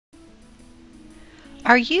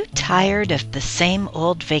Are you tired of the same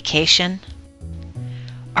old vacation?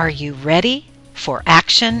 Are you ready for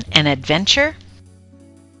action and adventure?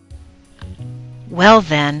 Well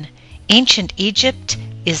then, ancient Egypt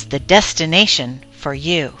is the destination for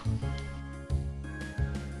you.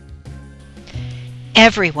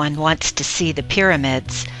 Everyone wants to see the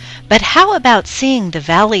pyramids, but how about seeing the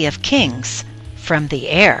Valley of Kings from the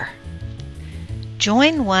air?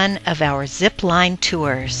 Join one of our zip-line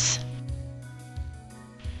tours.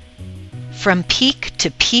 From peak to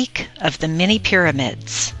peak of the mini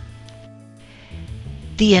pyramids.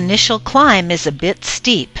 The initial climb is a bit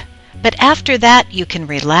steep, but after that you can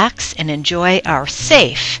relax and enjoy our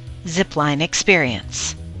safe zip-line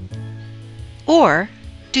experience. Or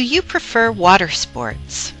do you prefer water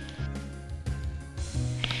sports?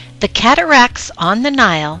 The cataracts on the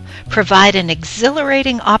Nile provide an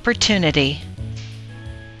exhilarating opportunity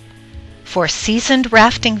for seasoned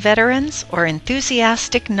rafting veterans or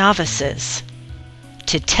enthusiastic novices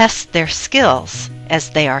to test their skills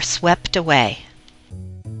as they are swept away.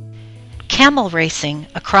 Camel racing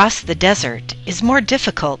across the desert is more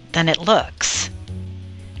difficult than it looks.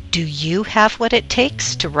 Do you have what it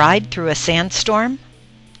takes to ride through a sandstorm?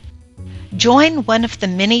 Join one of the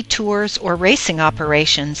mini tours or racing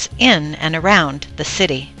operations in and around the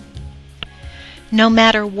city. No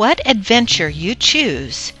matter what adventure you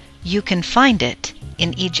choose, you can find it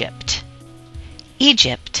in Egypt.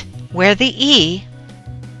 Egypt, where the E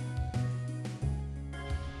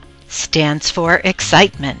stands for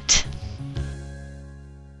excitement.